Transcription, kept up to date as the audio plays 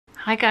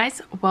Hi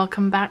guys,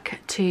 welcome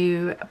back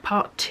to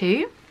part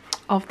 2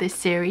 of this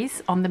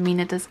series on the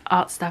Mina Does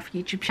Art Stuff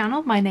YouTube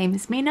channel. My name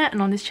is Mina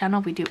and on this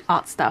channel we do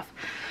art stuff.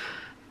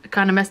 I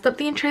kind of messed up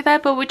the intro there,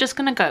 but we're just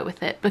gonna go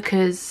with it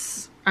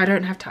because I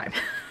don't have time.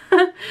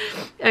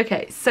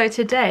 Okay, so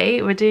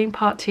today we're doing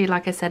part 2,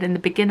 like I said, in the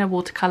beginner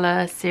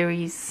watercolor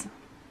series.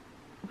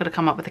 I've got to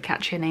come up with a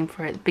catchier name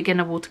for it.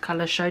 Beginner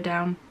watercolor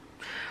showdown.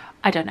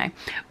 I don't know.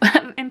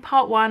 In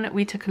part 1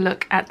 we took a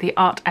look at the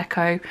Art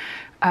Echo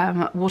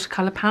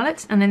watercolor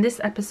palette, and in this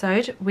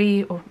episode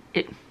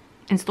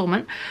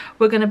installment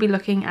we're going to be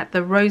looking at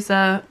the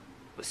Rosa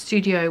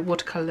Studio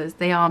watercolors.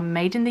 They are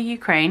made in the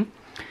Ukraine.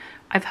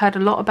 I've heard a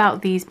lot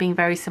about these being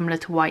very similar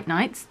to White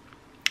Nights.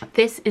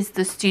 This is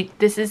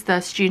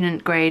the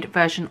student grade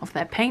version of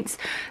their paints.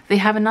 They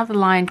have another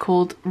line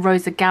called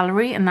Rosa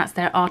Gallery, and that's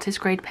their artist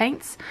grade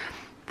paints.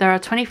 There are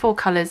 24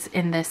 colors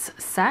in this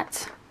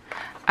set.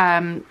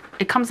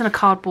 It comes in a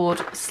cardboard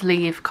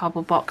sleeve,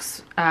 cardboard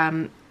box,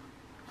 and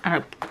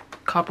a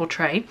cardboard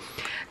tray.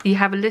 You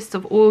have a list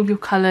of all your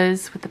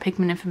colours with the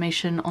pigment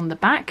information on the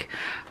back.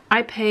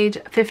 I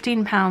paid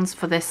 £15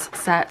 for this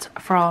set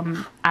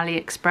from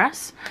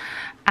AliExpress,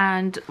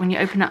 and when you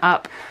open it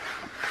up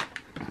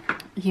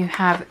you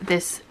have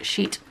this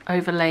sheet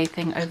overlay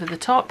thing over the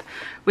top,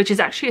 which is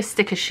actually a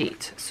sticker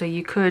sheet, so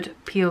you could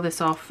peel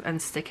this off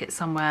and stick it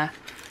somewhere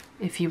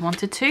if you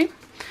wanted to.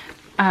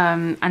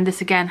 And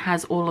this again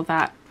has all of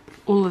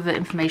the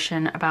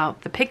information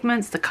about the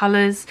pigments, the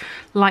colors,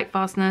 light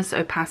fastness,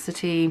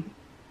 opacity,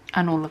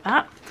 and all of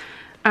that.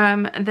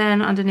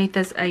 Then underneath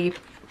there's a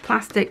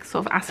plastic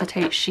sort of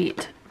acetate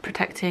sheet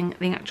protecting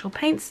the actual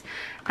paints,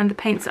 and the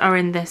paints are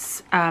in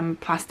this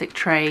plastic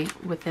tray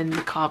within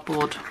the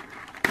cardboard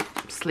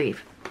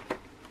sleeve.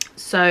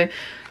 So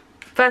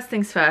first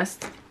things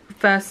first,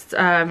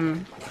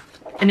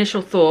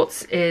 initial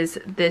thoughts is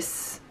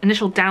this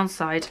initial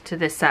downside to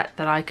this set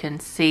that I can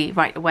see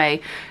right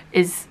away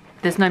is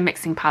there's no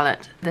mixing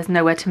palette. There's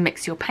nowhere to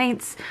mix your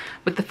paints.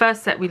 With the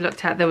first set we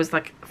looked at, there was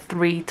like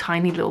 3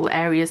 tiny little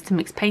areas to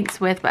mix paints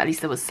with, but at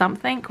least there was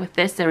something. With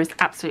this, there is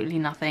absolutely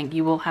nothing.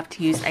 You will have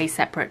to use a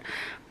separate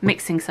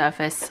mixing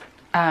surface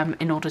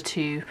in order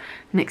to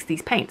mix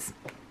these paints.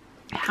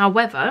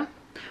 However,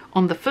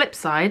 on the flip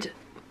side,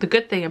 the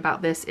good thing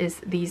about this is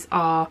these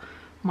are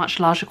much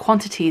larger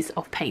quantities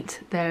of paint.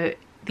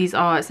 These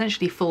are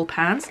essentially full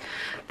pans.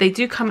 They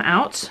do come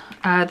out.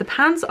 The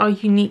pans are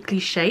uniquely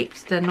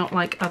shaped. They're not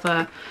like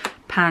other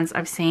pans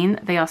I've seen.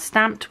 They are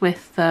stamped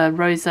with the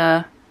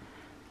Rosa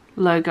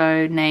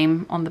logo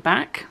name on the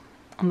back,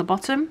 on the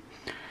bottom.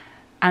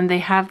 And they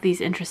have these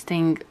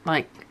interesting,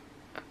 like,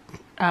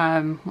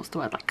 what's the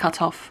word, like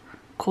cut off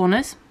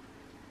corners.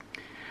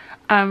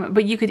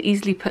 But you could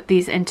easily put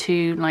these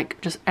into like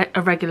just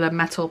a regular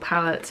metal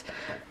palette.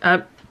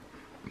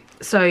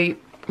 So,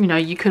 you know,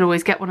 you could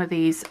always get one of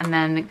these and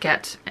then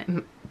get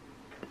a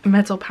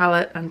metal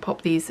palette and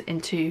pop these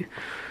into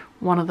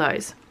one of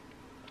those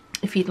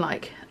if you'd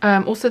like.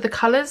 Also, the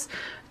colours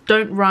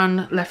don't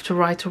run left to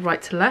right or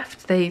right to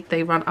left.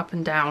 They run up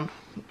and down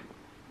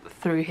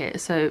through here.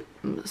 So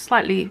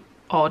slightly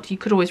odd. You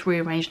could always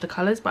rearrange the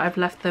colours, but I've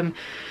left them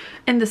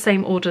in the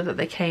same order that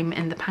they came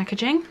in the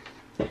packaging.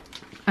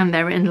 And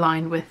they're in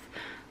line with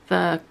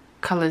the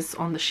colours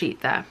on the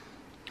sheet there.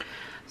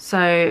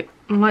 So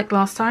like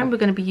last time, we're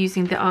going to be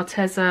using the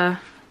Arteza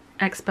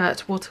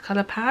Expert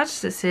watercolour pad.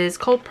 This is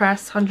cold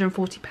press,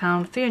 140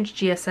 pound, 300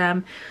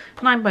 GSM,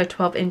 9 by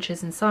 12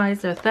 inches in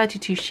size. There are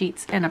 32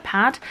 sheets in a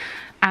pad,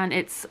 and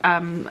it's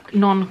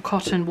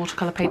non-cotton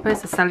watercolour paper.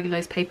 It's a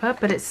cellulose paper,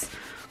 but it's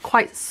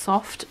quite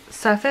soft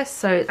surface,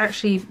 so it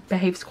actually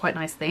behaves quite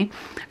nicely.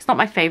 It's not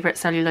my favourite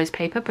cellulose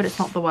paper, but it's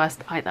not the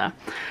worst either.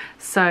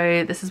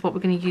 So this is what we're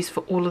going to use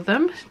for all of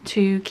them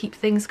to keep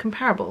things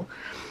comparable.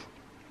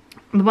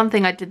 The one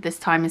thing I did this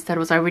time instead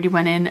was I really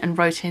went in and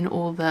wrote in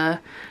all the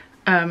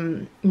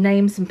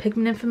names and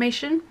pigment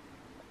information,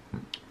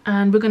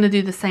 and we're going to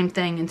do the same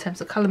thing in terms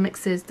of colour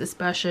mixes,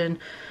 dispersion,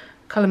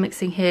 colour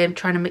mixing here,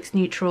 trying to mix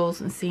neutrals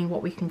and seeing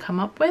what we can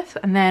come up with.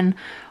 And then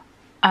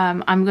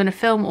I'm going to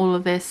film all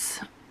of this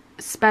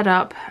sped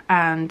up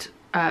and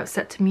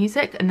set to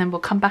music, and then we'll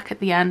come back at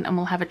the end and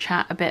we'll have a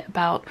chat a bit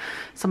about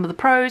some of the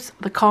pros,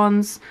 the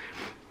cons,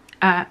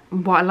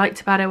 what I liked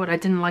about it, what I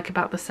didn't like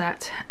about the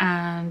set,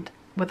 and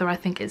whether I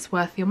think it's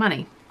worth your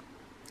money.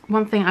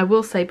 One thing I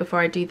will say before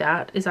I do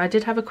that is I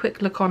did have a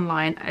quick look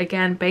online,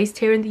 again based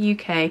here in the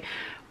UK.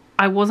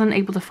 I wasn't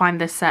able to find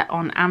this set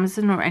on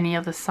Amazon or any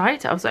other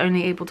site. I was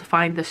only able to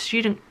find the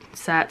student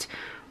set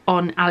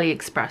on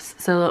AliExpress,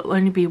 so there'll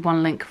only be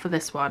one link for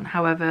this one.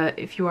 However,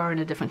 if you are in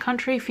a different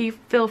country,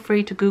 feel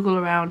free to Google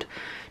around,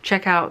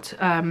 check out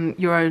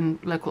your own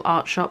local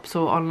art shops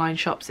or online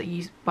shops that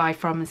you buy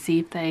from and see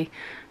if they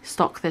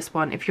stock this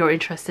one if you're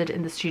interested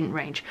in the student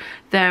range.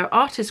 Their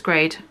artist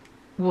grade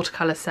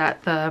watercolor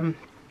set, the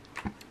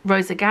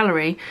Rosa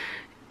Gallery,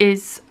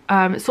 is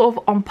sort of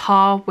on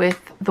par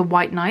with the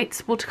White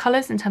Nights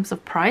watercolors in terms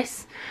of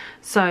price.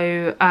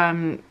 So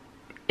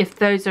if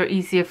those are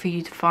easier for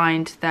you to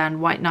find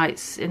than White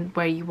Nights in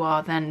where you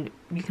are, then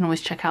you can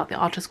always check out the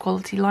Artist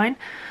Quality line.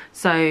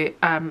 So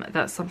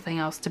that's something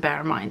else to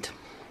bear in mind.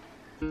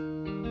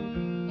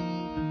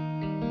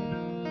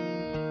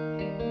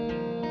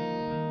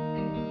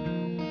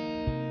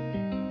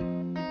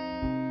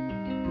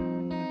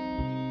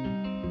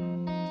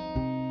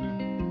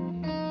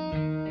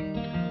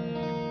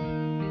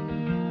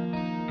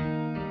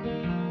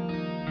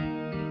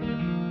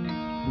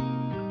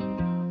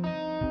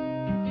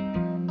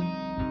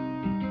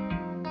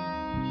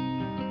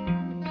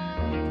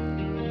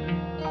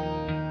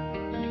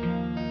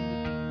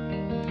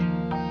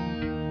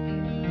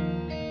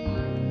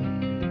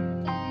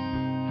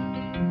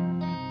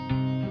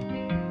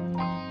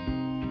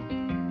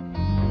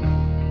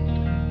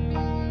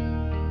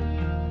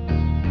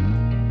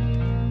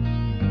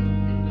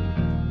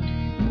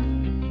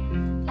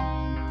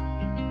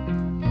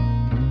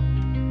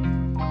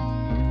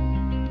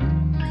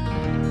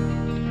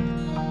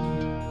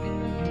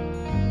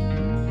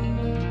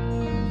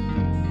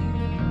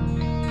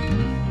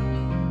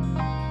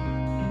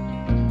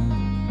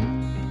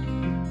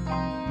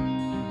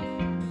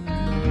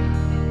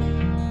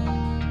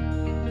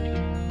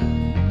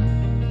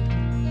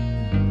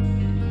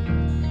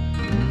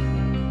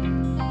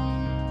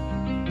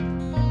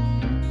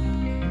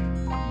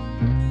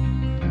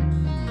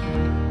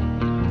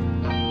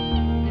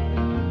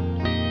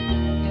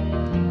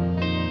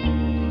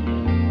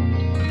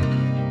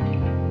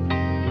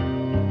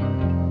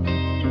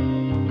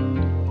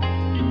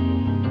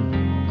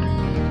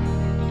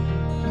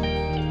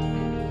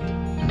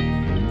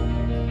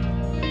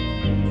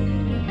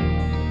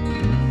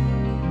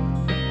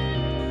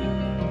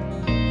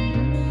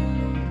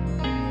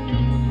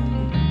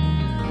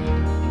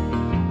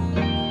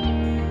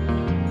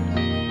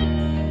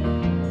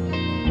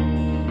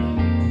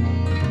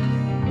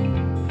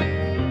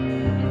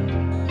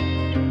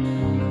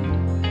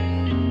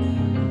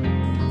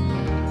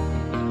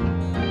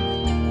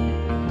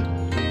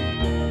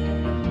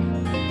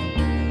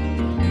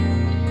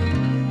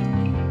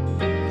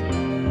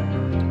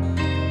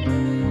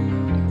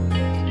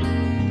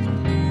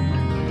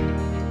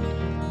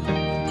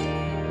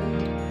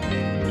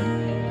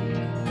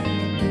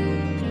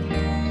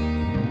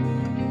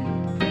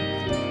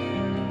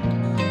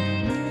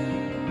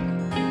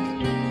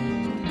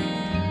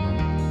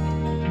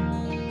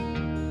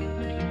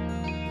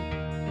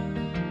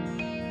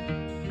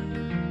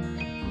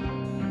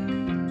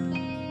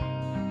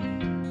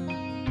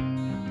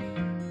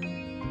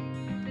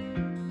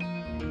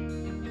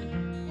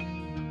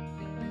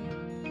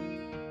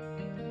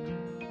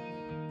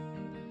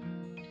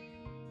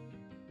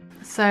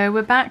 So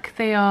we're back.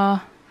 They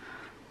are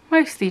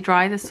mostly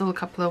dry. There's still a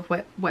couple of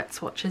wet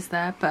swatches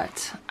there,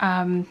 but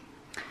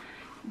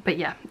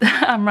yeah,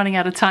 I'm running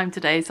out of time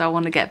today, so I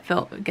want to get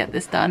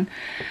this done.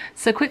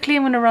 So quickly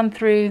I'm going to run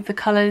through the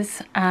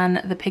colours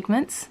and the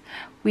pigments.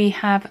 We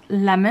have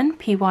lemon,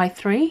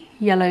 PY3,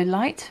 yellow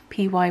light,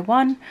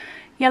 PY1,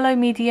 yellow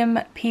medium,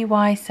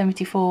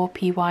 PY74,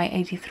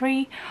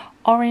 PY83,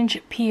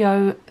 orange,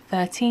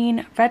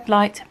 PO13, red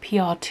light,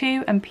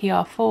 PR2 and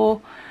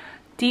PR4,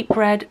 deep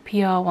red,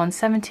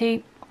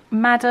 PR170,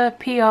 madder,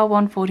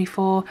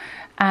 PR144,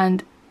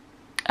 and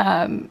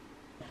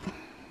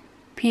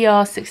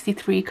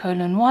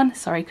PR63:1,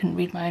 sorry, couldn't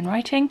read my own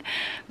writing,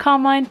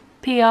 carmine,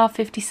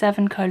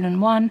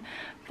 PR57:1,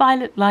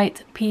 violet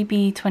light,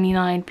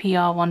 PB29,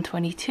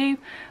 PR122,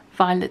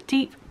 violet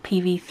deep,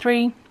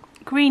 PV3,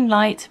 green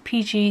light,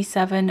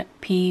 PG7,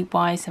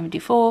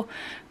 PY74,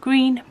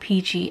 green,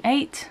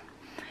 PG8,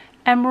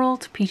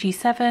 emerald,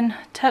 PG7,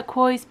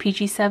 turquoise,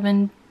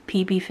 PG7,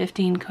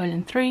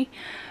 PB15:3,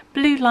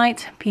 blue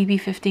light,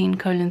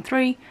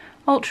 PB15:3,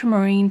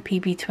 ultramarine,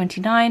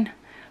 PB29,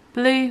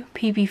 blue,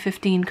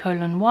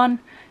 PB15:1,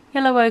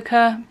 yellow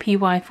ochre,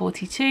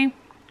 PY42,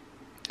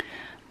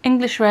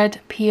 English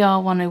red,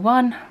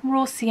 PR101,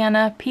 raw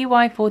sienna,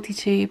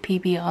 PY42,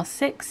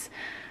 PBR6,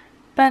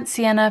 burnt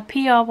sienna,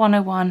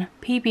 PR101,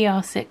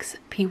 PBR6,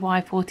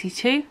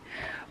 PY42,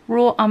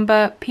 raw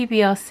umber,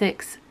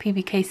 PBR6,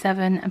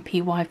 PBK7 and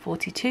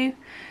PY42,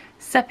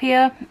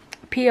 sepia,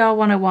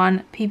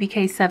 PR101,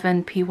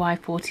 PBK7,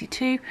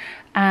 PY42,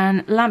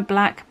 and lamp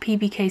black,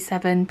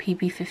 PBK7,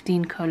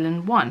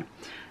 PB15:1.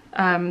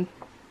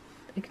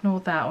 Ignore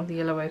that on the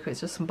yellow ochre, it's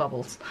just some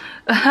bubbles.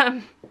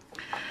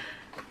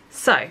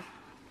 So,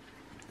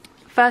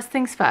 first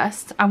things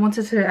first, I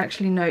wanted to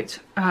actually note,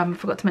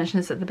 forgot to mention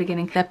this at the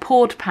beginning, they're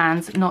poured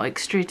pans, not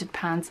extruded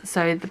pans,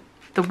 so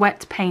the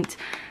wet paint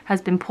has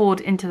been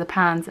poured into the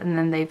pans and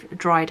then they've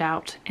dried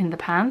out in the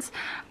pans,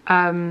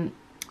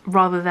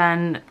 rather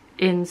than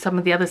in some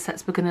of the other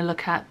sets we're going to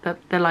look at,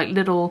 they're like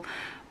little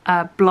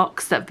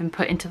blocks that have been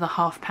put into the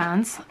half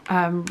pans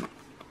and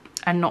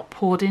not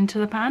poured into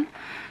the pan,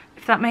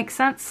 if that makes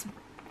sense.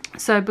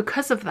 So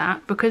because of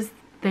that, because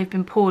they've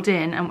been poured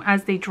in and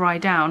as they dry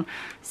down,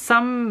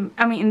 some,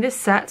 I mean in this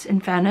set, in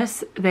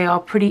fairness, they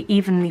are pretty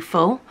evenly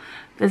full.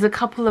 There's a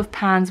couple of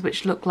pans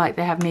which look like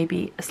they have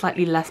maybe a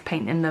slightly less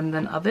paint in them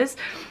than others,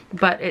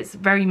 but it's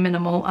very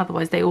minimal,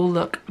 otherwise they all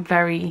look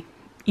very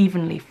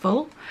evenly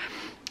full.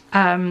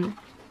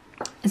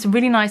 It's a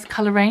really nice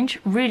colour range,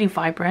 really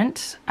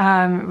vibrant,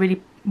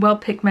 really well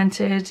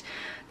pigmented.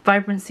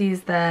 Vibrancy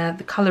is there,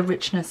 the colour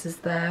richness is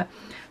there.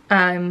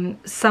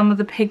 Some of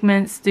the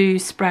pigments do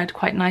spread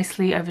quite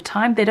nicely over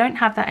time. They don't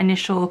have that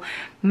initial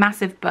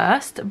massive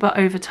burst, but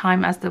over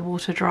time as the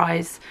water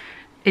dries,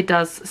 it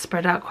does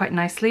spread out quite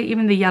nicely.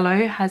 Even the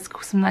yellow has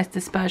some nice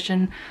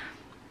dispersion,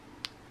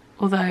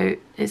 although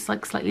it's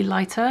like slightly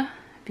lighter,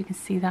 if you can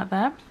see that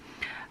there.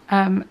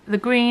 The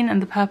green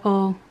and the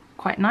purple,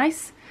 quite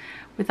nice.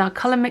 With our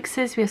colour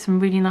mixes, we have some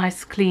really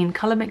nice clean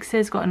colour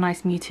mixes. Got a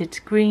nice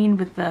muted green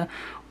with the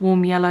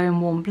warm yellow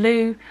and warm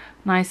blue,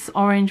 nice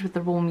orange with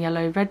the warm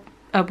yellow, red,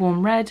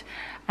 warm red,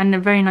 and a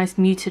very nice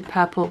muted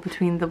purple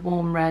between the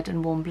warm red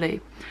and warm blue.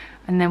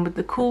 And then with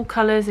the cool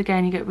colours,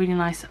 again, you get really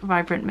nice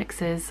vibrant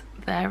mixes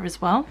there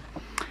as well.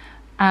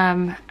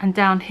 And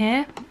down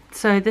here,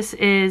 so this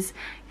is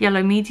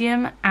yellow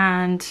medium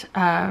and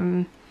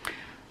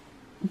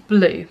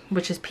blue,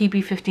 which is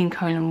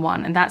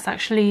PB15:1, and that's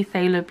actually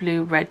phthalo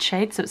blue red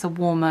shade, so it's a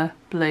warmer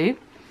blue.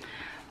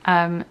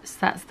 So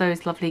that's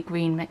those lovely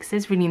green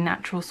mixes, really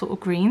natural sort of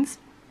greens.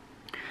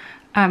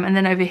 And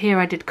then over here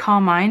I did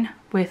carmine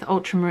with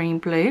ultramarine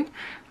blue,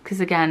 because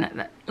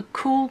again, a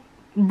cool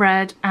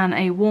red and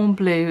a warm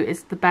blue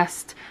is the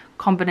best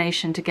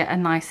combination to get a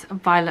nice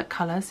violet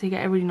colour, so you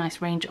get a really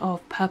nice range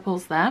of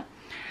purples there.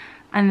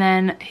 And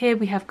then here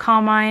we have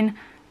carmine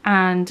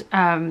and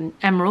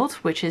emerald,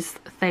 which is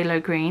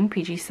phthalo green,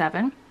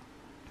 PG7.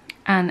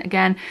 And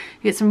again,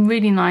 you get some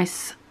really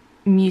nice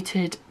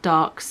muted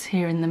darks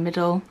here in the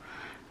middle.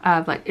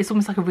 Like it's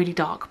almost like a really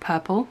dark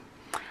purple.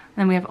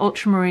 Then we have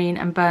ultramarine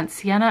and burnt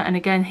sienna, and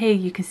again here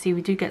you can see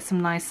we do get some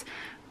nice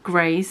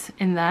greys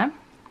in there.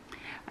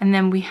 And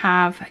then we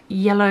have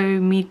yellow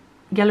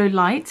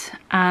light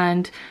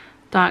and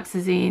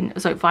dioxazine,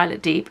 so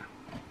violet deep.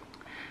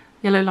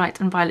 Yellow light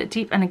and violet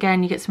deep, and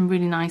again you get some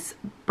really nice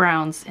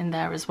browns in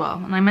there as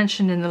well. And I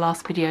mentioned in the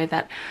last video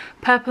that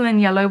purple and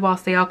yellow,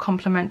 whilst they are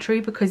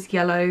complementary, because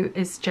yellow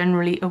is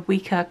generally a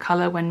weaker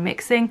colour when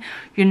mixing,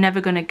 you're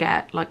never going to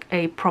get like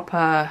a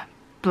proper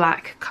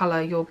black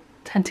colour. You'll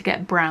tend to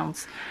get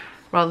browns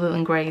rather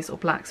than greys or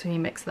blacks when you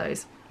mix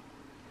those.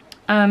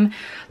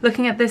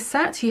 Looking at this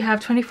set, you have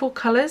 24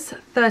 colours,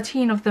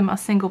 13 of them are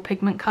single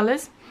pigment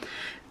colours,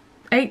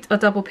 8 are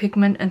double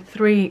pigment and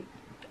 3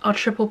 are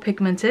triple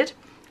pigmented.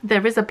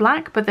 There is a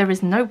black, but there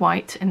is no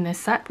white in this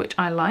set, which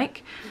I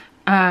like.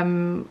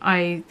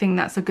 I think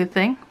that's a good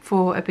thing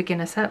for a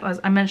beginner set. As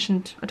I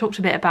mentioned, I talked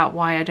a bit about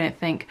why I don't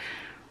think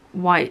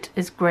white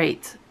is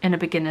great in a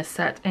beginner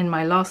set in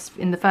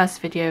the first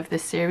video of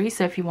this series.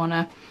 So if you want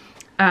to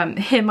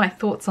hear my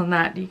thoughts on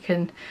that, you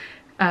can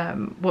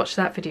watch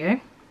that video.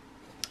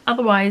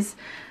 Otherwise,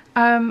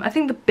 I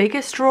think the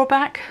biggest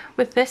drawback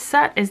with this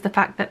set is the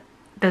fact that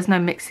there's no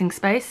mixing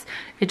space.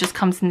 It just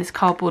comes in this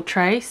cardboard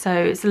tray, so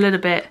it's a little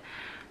bit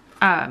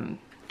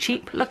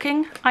cheap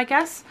looking, I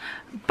guess,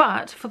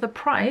 but for the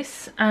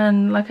price,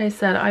 and like I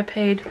said, I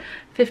paid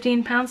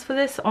 £15 for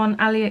this on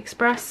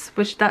AliExpress,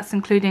 which that's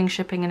including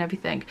shipping and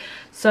everything,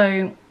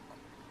 so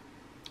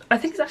I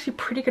think it's actually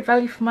pretty good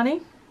value for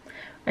money.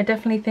 I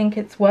definitely think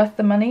it's worth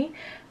the money,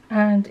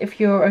 and if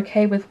you're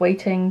okay with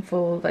waiting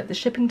for like the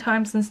shipping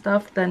times and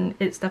stuff, then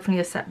it's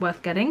definitely a set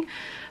worth getting.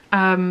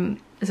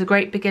 It's a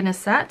great beginner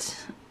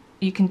set.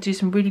 You can do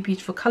some really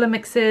beautiful color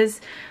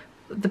mixes.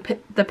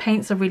 The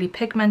paints are really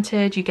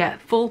pigmented. You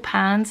get full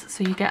pans,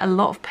 so you get a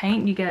lot of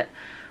paint. You get,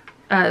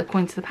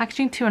 according to the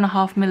packaging,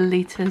 2.5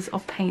 milliliters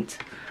of paint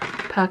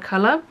per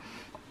color,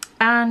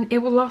 and it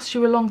will last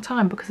you a long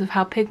time because of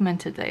how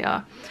pigmented they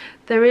are.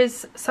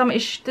 There's some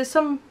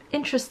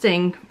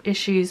interesting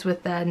issues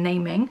with their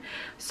naming.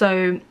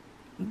 So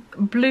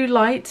blue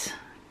light,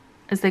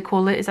 as they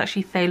call it, is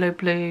actually phthalo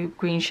blue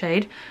green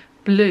shade.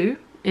 Blue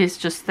is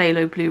just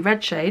phthalo blue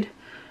red shade.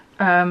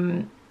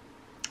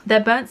 Their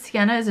burnt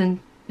sienna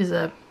is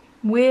a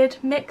weird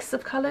mix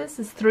of colours.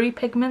 There's 3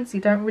 pigments.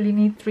 You don't really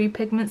need 3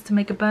 pigments to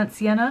make a burnt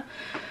sienna.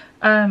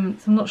 So I'm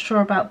not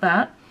sure about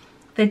that.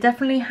 They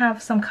definitely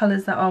have some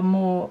colours that are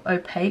more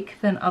opaque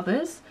than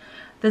others.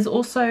 There's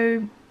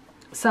also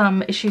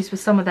some issues with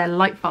some of their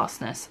light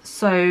fastness.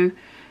 So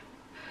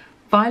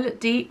violet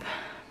deep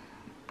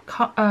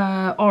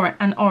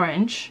and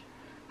orange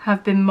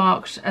have been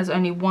marked as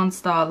only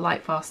 1-star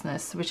light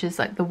fastness, which is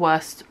like the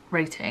worst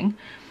rating.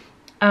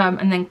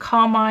 And then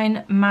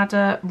carmine,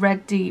 madder,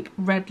 red deep,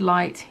 red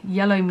light,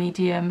 yellow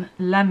medium,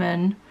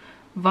 lemon,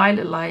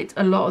 violet light,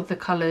 a lot of the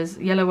colours,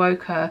 yellow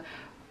ochre,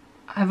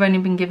 have only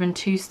been given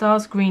 2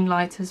 stars, green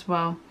light as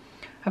well.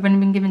 I've only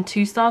been given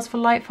 2 stars for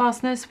light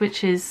fastness,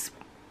 which is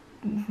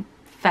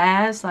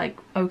fair, it's like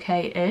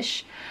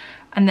okay-ish.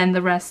 And then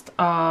the rest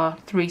are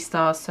 3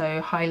 stars, so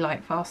high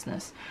light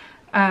fastness.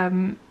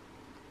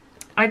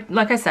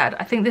 Like I said,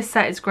 I think this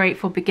set is great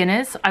for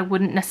beginners. I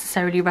wouldn't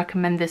necessarily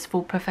recommend this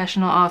for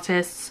professional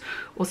artists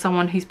or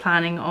someone who's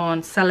planning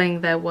on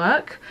selling their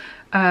work.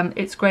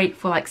 It's great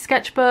for like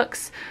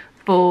sketchbooks,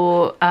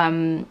 for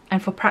and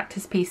for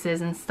practice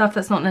pieces and stuff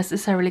that's not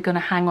necessarily going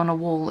to hang on a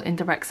wall in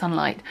direct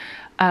sunlight,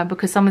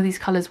 because some of these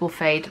colours will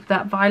fade.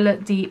 That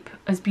violet deep,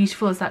 as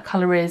beautiful as that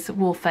colour is,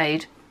 will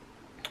fade.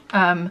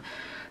 Some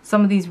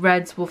of these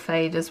reds will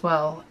fade as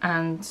well,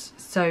 and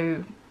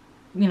so,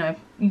 you know,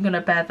 you're going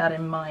to bear that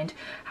in mind.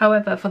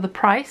 However, for the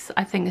price,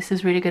 I think this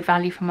is really good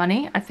value for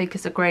money. I think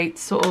it's a great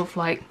sort of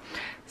like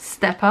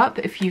step up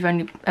if you've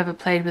only ever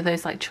played with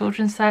those like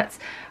children's sets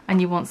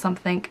and you want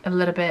something a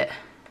little bit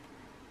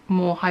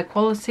more high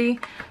quality.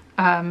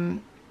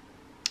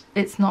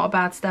 It's not a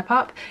bad step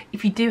up.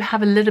 If you do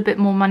have a little bit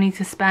more money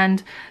to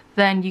spend,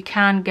 then you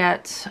can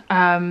get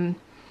their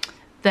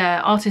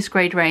artist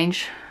grade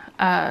range,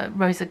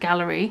 Rosa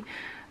Gallery,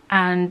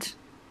 and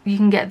you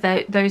can get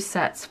those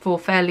sets for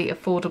fairly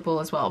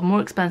affordable as well.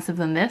 More expensive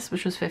than this,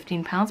 which was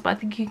 £15, but I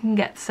think you can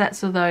get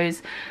sets of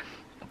those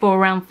for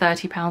around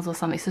 £30 or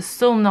something, so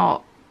still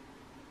not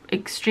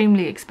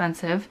extremely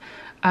expensive.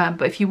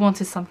 But if you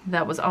wanted something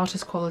that was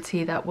artist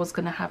quality, that was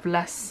going to have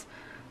less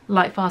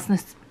light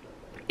fastness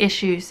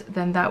issues,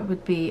 then that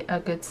would be a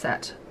good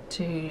set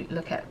to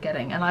look at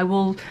getting. And I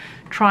will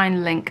try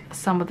and link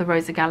some of the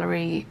Rosa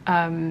Gallery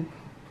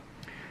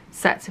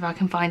sets, if I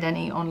can find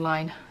any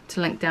online,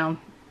 to link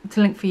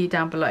for you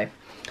down below.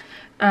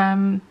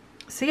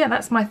 So yeah,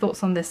 that's my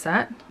thoughts on this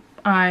set.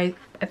 I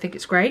think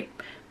it's great,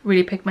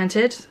 really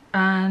pigmented,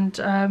 and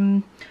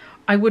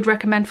I would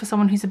recommend for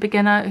someone who's a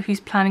beginner,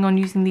 who's planning on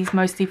using these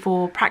mostly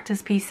for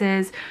practice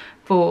pieces,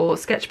 for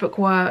sketchbook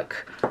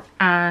work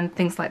and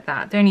things like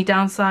that. The only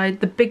downside,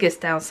 the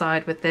biggest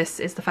downside with this,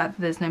 is the fact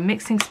that there's no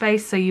mixing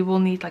space, so you will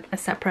need like a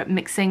separate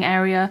mixing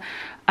area,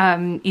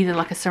 either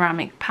like a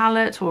ceramic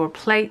palette or a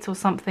plate or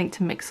something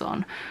to mix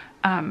on.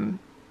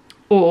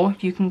 Or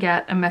you can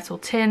get a metal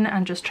tin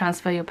and just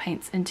transfer your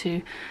paints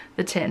into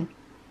the tin.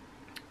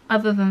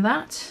 Other than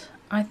that,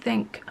 I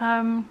think,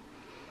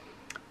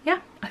 yeah,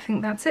 I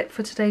think that's it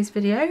for today's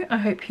video. I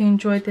hope you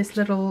enjoyed this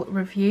little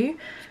review.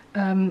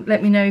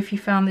 Let me know if you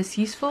found this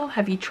useful.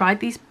 Have you tried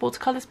these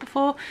watercolours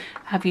before?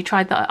 Have you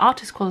tried the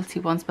artist quality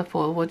ones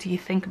before? What do you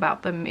think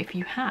about them if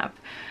you have?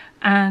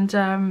 And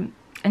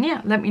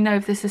yeah, let me know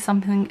if this is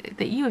something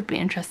that you would be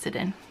interested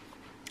in.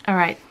 All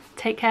right,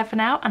 take care for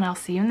now, and I'll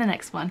see you in the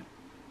next one.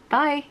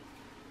 Bye.